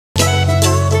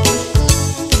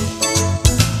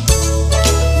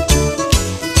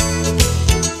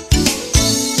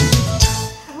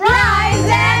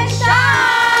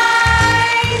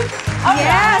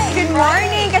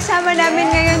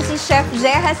Chef Je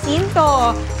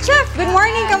Jacinto. Chef, good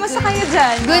morning. Kamusta kayo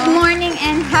dyan? Good morning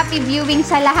and happy viewing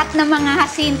sa lahat ng mga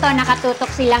Jacinto.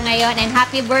 Nakatutok sila ngayon. And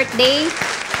happy birthday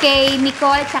kay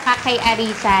Nicole tsaka kay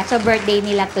Arisa. So, birthday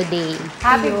nila today.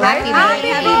 Happy birthday!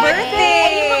 Happy birthday!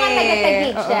 Ay, yung mga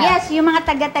taga-tagig siya. Yes, yung mga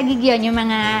taga-tagig yun, yung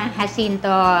mga Jacinto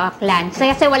clan. So,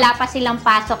 kasi wala pa silang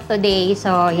pasok today.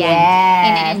 So, yan.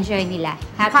 Ina-enjoy nila.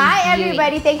 Happy Hi, viewing.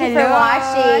 everybody. Thank you for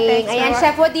watching. Thanks for Ayan,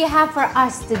 Chef, what do you have for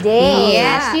us today?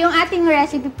 Yes, yung ating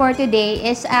recipe for today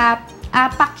is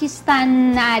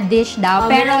Pakistan dish daw.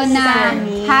 Pero na,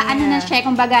 ano na siya,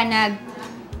 kumbaga,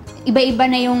 iba-iba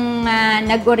na yung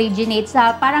nag-originate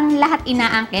sa parang lahat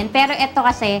inaangkin. Pero ito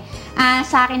kasi,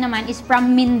 sa akin naman is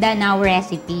from Mindanao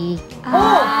recipe.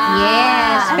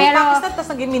 Yes. Pero, Pakistan, tapos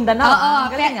naging Mindanao.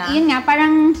 oo, yun nga,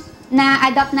 parang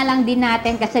na-adapt na lang din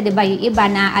natin kasi diba yung iba,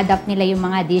 na-adapt nila yung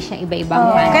mga dish sa iba-ibang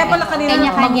Kaya pala kanina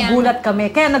Kanya-kanyang- magugulat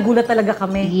kami. Kaya nagulat talaga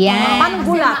kami. Yan. Paano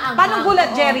gulat? Paano gulat,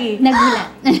 Jerry? Nagulat.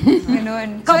 Ganun.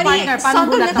 Ikaw, partner, paano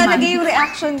sakto gulat na talaga naman? yung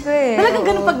reaction ko eh. Talagang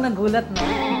ganun pag nagulat, no?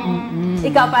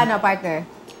 Ikaw, paano, partner?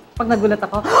 Pag nagulat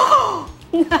ako,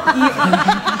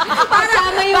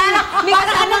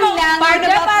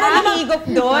 Parang hihigop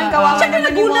doon. Kawawa Siya na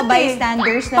naman yung mga nagulat eh.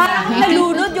 bystanders na Parang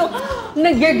nalunod yung,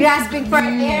 you're grasping for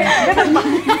air.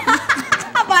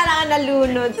 Parang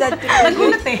nalunod sa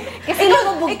nagulat eh. Kasi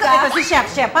lumubog Ikaw, ka. si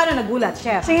Chef. Paano nagulat,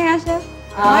 Chef? Sige nga, Chef.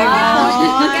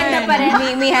 Ganda pa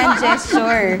rin. May hand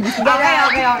gesture.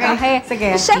 Okay.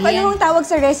 Sige. Chef, ano yung tawag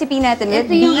sa recipe natin?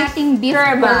 Ito yung ating beef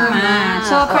kurma.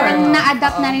 So, parang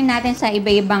na-adapt na rin natin sa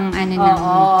iba-ibang ano ng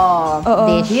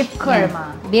dish. Beef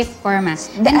kurma. Yan. Beef kurma.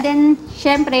 And then,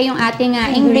 syempre, yung ating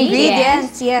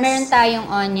ingredients. Yes. Meron tayong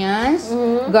onions,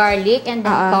 garlic, and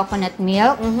then coconut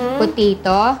milk,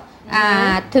 potato,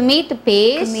 tomato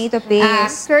paste,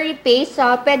 curry paste. So,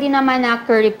 pwede naman na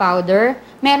curry powder.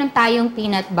 Meron tayong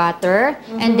peanut butter,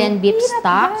 and then beef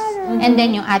stocks, and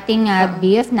then yung ating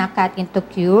beef na cut into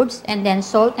cubes, and then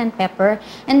salt and pepper,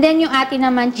 and then yung ating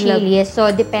naman chili.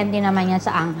 So, depende naman yan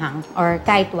sa anghang, or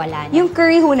kahit wala na. Yung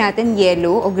curry ho natin,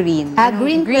 yellow o green?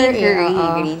 Green curry.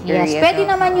 Oo. Green curry. Yes, pwede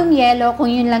naman yung yellow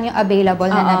kung yun lang yung available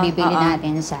na nabibili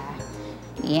natin sa...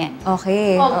 Yan.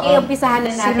 Okay. Okay, umpisahan na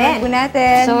natin. Sinubo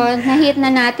natin. So, nahit na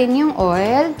natin yung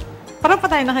oil. Parang pa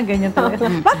tayo nakaganyan talaga.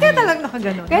 Bakit kaya talagang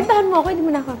nakaganon? Kantahan mo ako, hindi mo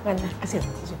nakakanta. Kasi,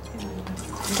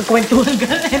 magkwentuhan ka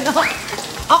rin, no?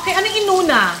 Okay, anong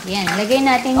inuna? Yan, lagay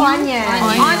natin yung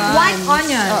White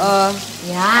onion. Oo.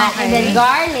 Yan, and then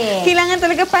garlic. Kailangan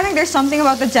talaga parang there's something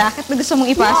about the jacket na gusto mong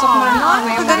ipasok mo.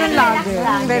 Ganun lagi.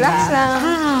 Relax lang.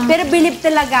 Pero believe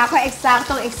talaga ako,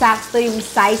 eksaktong-eksakto yung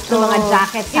size ng mga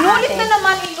jacket sa Inulit atin. na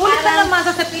naman,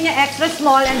 sasabihin niya extra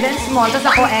small and then small, tapos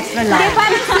ako extra Hindi, large.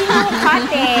 parang sinukat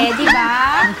eh, di ba?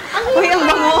 Uy, ang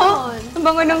bango. Ang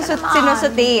bango nung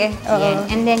sinusote eh. Yan.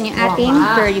 And then yung ating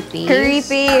curry paste. Curry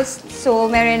paste. So,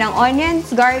 meron ng onions,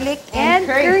 garlic, and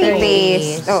curry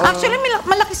paste. Oo. Actually,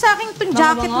 malaki sa akin itong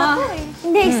jacket na to eh.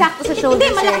 Hindi, eksakto sa shoulders.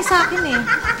 Hindi, malaki sa akin eh.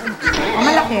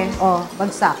 Malaki.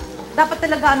 Bagsak. Dapat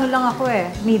talaga ano lang ako eh,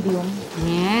 medium.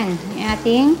 Yan. Yung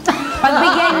ating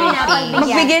Pagbigyan nyo na, pagbigyan.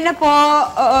 Magbigay na po.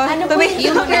 Oo. Ano po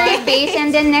yung curry paste.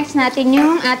 And then next natin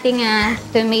yung ating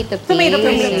tomato paste. Tomato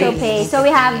paste. So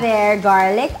we have there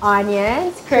garlic,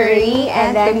 onions, curry,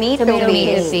 and then tomato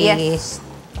paste. Yes.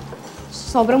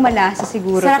 Sobrang malasa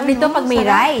siguro. Sarap nito pag may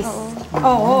rice.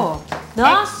 Oo. No?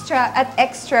 Extra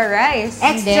rice.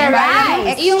 Extra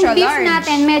rice. Yung Extra beef large.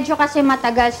 natin, medyo kasi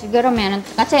matagal. Siguro meron.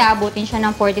 Kasi abutin siya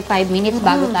ng 45 minutes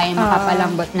bago tayo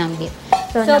makapalambot ng beef.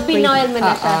 So, binoil mo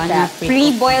na siya, chef.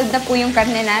 Pre-boiled na po yung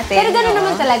karne natin. Pero gano'n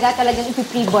naman talagang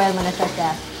ipi-pre-boil mo na siya,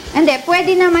 chef. Hindi,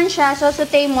 pwede naman siya. So,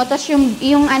 saute mo. Tapos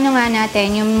yung ano nga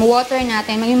natin, yung water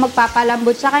natin, yung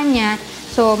magpapalambot sa kanya,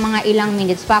 so, mga ilang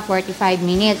minutes pa, 45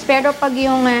 minutes. Pero pag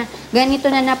yung ganito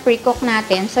na pre-cook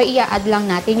natin, so, i-add lang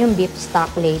natin yung beef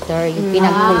stock later, yung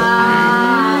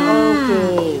pinagkuluan.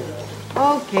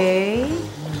 Okay.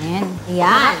 Ayan.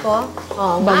 Yan.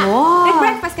 Bango.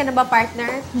 Nag-breakfast ka na ba,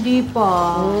 partner? Hindi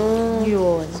pa.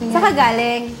 Yun. Saan ka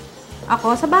galing?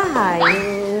 Ako sa bahay.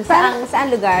 Saan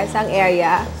lugar? Saang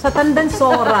area? Sa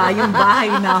Tandansora, yung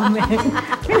bahay namin.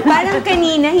 Parang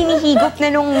kanina, hinihigop na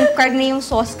nung karne yung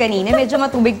sauce kanina. Medyo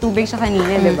matubig-tubig siya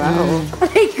kanina, di ba? Oo.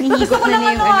 Gusto ko lang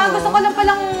gusto ko lang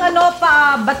palang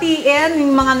batiin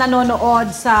yung mga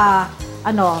nanonood sa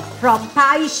from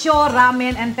Taisho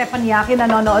Ramen and Teppanyaki.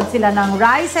 Nanonood sila ng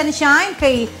Rise and Shine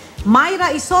kay Myra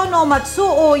Isono,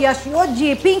 Matsuo,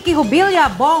 Yashioji, Pinky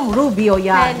Hubilia, Bong Rubio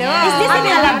yan. Hello. Is this in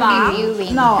Alabang? Happy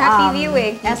viewing. No, Happy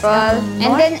viewing, people.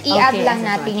 And then, i-add lang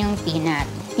natin yung peanut.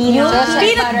 Peanut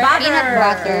butter. Peanut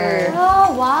butter. Oh,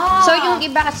 wow. So, yung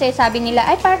iba kasi sabi nila,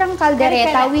 ay parang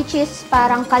kaldereta, which is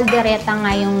parang kaldereta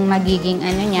nga yung magiging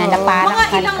ano niya, na parang Mga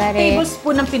ilang kalkare.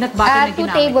 tablespoon ng peanut butter na 2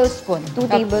 ginamit? tablespoon. 2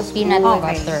 tablespoon peanut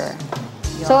butter.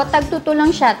 So, tagtuto lang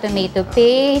siya, tomato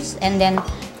paste, and then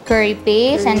curry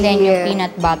paste, and then yung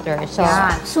peanut butter. So,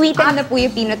 Sweeten na po yung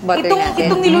peanut butter natin.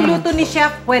 Itong niluluto ni Chef,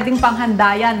 pwedeng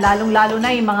panghandayan, lalong-lalo na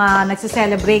yung mga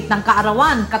nagsiselebrate ng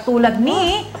kaarawan, katulad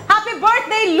ni Happy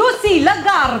Birthday, Lucy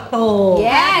Lagarto!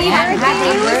 Yes!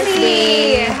 Happy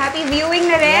birthday! Happy viewing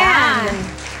na rin!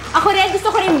 Ako rin, gusto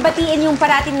ko rin batiin yung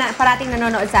parating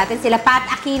nanonood sa atin. Sila Pat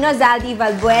Aquino, Zaldi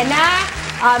Valbuena,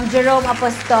 Jerome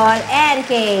Apostol, and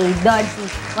kay Dodgy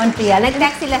Montreal.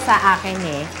 Nag-text sila sa akin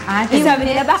eh. Sabi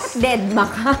nila, bakit dead ma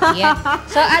ka? yeah.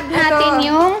 So, add natin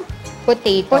yung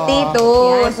potato.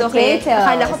 Potatoes. Yan, Okay. potatoes.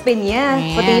 Akala ko pinya.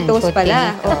 Ayan, Potatoes pala.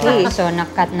 potato. Okay. So,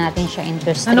 nakat natin siya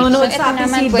into strips. Nanonood so, ito sa atin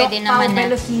naman, si pwede Doc naman Pao na.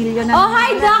 Velosilio na Oh, hi,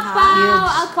 naman, Doc ha? Pao!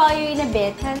 I'll call you in a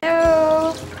bit. Hello!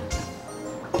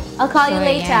 I'll call you So,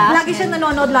 later. yan. Lagi siyang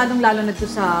nanonood, lalong-lalo na ito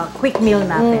sa quick meal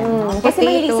natin. Kasi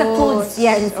mahilig sa foods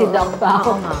yan si Doc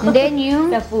Pao. And then yung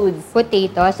Sa foods.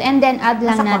 potatoes. And then, add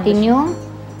lang natin yung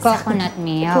coconut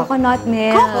milk. Coconut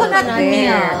milk. Coconut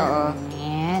milk. Oo.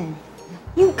 Ayan.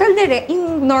 Yung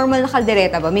normal na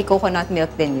kaldereta ba, may coconut milk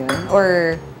din yun?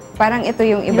 Or parang ito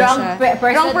yung iba Wrong siya?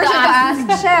 person Wrong person to to ask.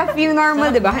 ask. Chef, yung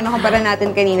normal, di ba? Kinukumpara natin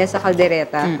kanina sa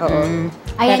kaldereta. Oo.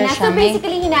 Ayan Pero na. siya So may-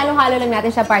 basically, hinalo-halo lang natin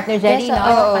siya, partner Jenny, Yes, no?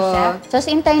 oo. Pa-chef. So,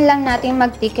 hintayin lang natin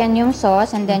mag-thicken yung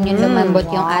sauce and then yung lumambot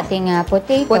yung ating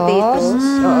potatoes. Potatoes.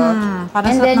 Oo. Para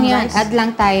And sa then ng yun, rice. add lang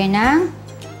tayo ng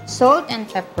salt and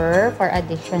pepper for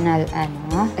additional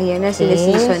Ayan na,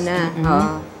 sineseason na.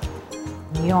 Oo.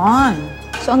 Yun.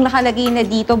 So, ang nakalagay na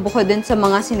dito, bukod dun sa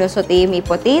mga sinusote, may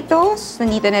potatoes,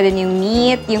 nandito na rin yung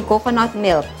meat, yung coconut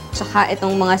milk, tsaka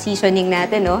itong mga seasoning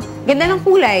natin, no? Ganda ng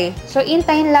kulay. So,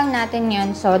 intayin lang natin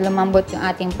yun. So, lumambot yung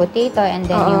ating potato and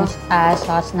then yung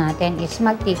sauce natin is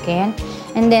mag-thicken.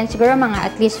 And then, siguro mga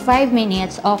at least 5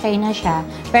 minutes, okay na siya.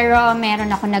 Pero, meron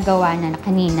ako nagawa na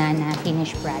kanina na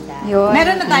finished product. Yun.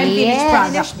 Meron na tayong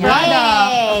finished product.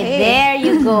 Hey, there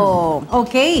you go.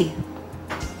 Okay.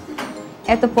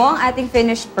 Ito po ang ating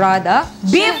finished product.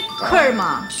 Beef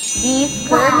Kurmah. Beef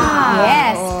Kurmah.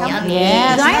 Yes.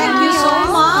 Yes, thank you so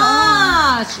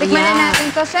much. Tikman na natin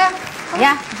to, Chef.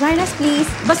 Yeah, join us please.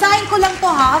 Basahin ko lang to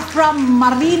ha, from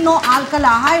Marino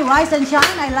Alcala. Hi, Rise and Shine.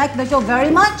 I like the show very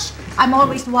much. I'm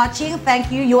always watching. Thank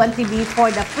you, UNTV,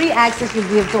 for the free access you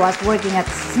give to us working at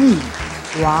sea.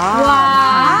 Wow.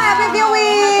 Happy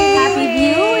viewing! Happy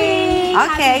viewing.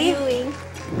 Okay. Happy viewing.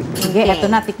 Sige, eto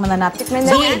na, tikman na natin. Tikman na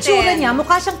So, natin. itsura niya,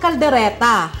 mukha siyang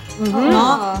kaldereta. No?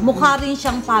 Mukha rin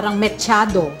siyang parang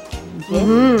mechado.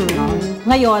 No?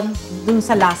 Ngayon, dun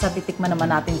sa lasa, titikman naman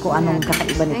natin kung anong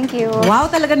kakaiba nito. Thank you. Wow,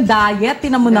 talagang diet.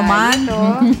 Tinan mo naman.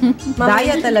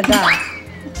 Diet talaga.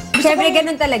 Siyempre,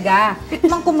 ganun talaga.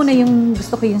 Tikman ko muna yung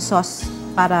gusto ko yung sauce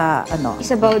para ano.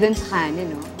 Isabaw dun sa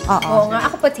kanin, no? Oo. Oo nga,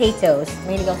 ako potatoes.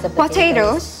 Mahilig ako sa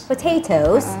potatoes.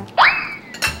 Potatoes? Potatoes?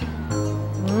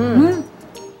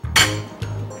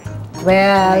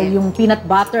 Well, yung peanut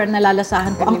butter na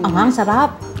lalasahan ko, ang anghang,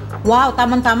 sarap. Wow,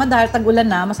 tamang-tama dahil tag-ulan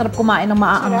na, masarap kumain ng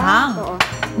maaanghang. Oo.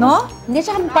 No? Hindi,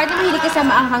 tsaka parang mahilig ka sa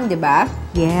maanghang, di ba?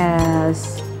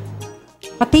 Yes.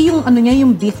 Pati yung ano niya,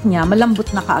 yung beef niya, malambot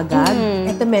na kaagad.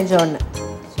 Ito medyo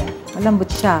Malambot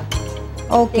siya.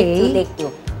 Okay. Take two.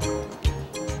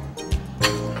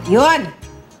 Yun!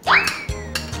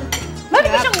 Bakit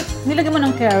ba siyang nilagyan mo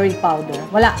ng curry powder?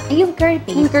 Wala. Ay, yung curry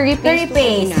paste. Yung curry paste. Curry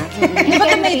paste. Di ba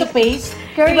tomato paste?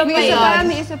 Curry May isa pa, paste.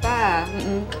 may isa pa.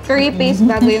 Curry paste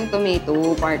bago yung tomato,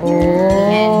 partner.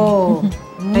 Oh.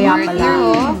 Kaya pala. Partner,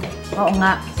 oh. Oo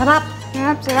nga. Sarap.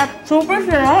 Sarap, sarap. Super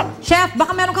sarap. Chef,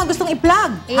 baka meron kang gustong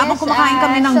i-plug habang kumakain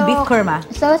kami ng so, beef kurma.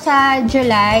 So, sa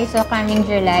July, so coming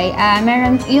July,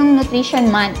 meron yung Nutrition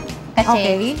Month. Kasi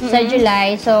Okay. sa July,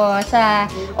 so sa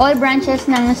all branches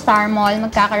ng Star Mall,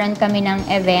 magkakaroon kami ng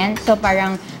event. So,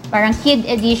 parang kid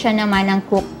edition naman ng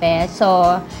Cook Fest.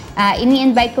 So,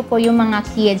 ini-invite ko po yung mga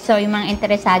kids, so yung mga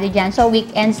interesado dyan. So,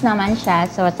 weekends naman siya.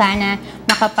 So, sana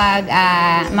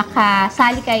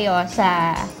makasali kayo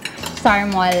sa Star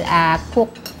Mall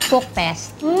Cook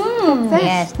Fest.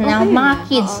 Yes, na mga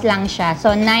kids lang siya.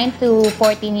 So, 9 to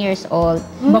 14 years old.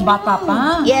 Babata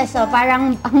pa. Yes, so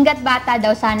parang hanggat bata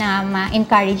daw sana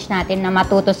ma-encourage natin na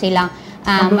matuto silang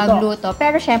magluto.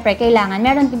 Pero syempre, kailangan,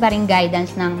 meron din pa rin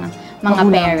guidance ng mga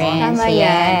Magulang, parents. Tama yan.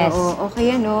 Yes. Oo, okay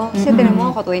yan, no? Kasi tinan mo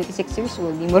ako, 26 years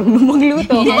old, di marunong magluto.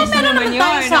 Di ba meron naman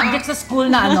tayong subject sa school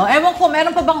na ano? Ewan ko,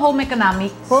 meron pa bang home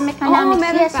economics? Home economics, Oo,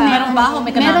 meron yes. pa. Meron ba home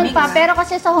economics? Meron pa, pero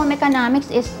kasi sa home economics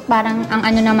is parang ang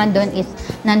ano naman doon is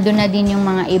nandun na din yung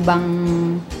mga ibang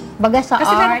baga sa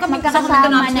Kasi meron art, kami sa home magkakasama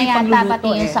economics na may yata pagluluto pati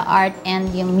yung eh. sa art and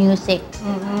yung music.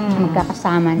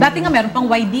 Magkakasama na. Dati nga meron pang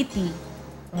YDT.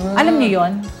 Alam niyo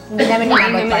yun? Hindi namin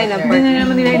inabot, partner. Hindi na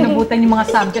naman nila inabutan yung mga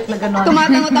subject na gano'n.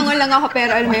 Tumatango-tango lang ako,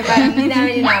 pero alam mo, parang Hindi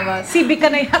namin inabot. Civic ka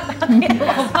na yata.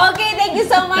 Okay, thank you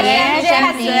so much, Yes, MJ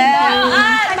thank you. Jacinto.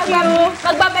 At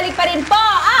magbabalik pa rin po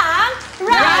ang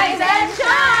Rise and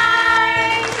Shine!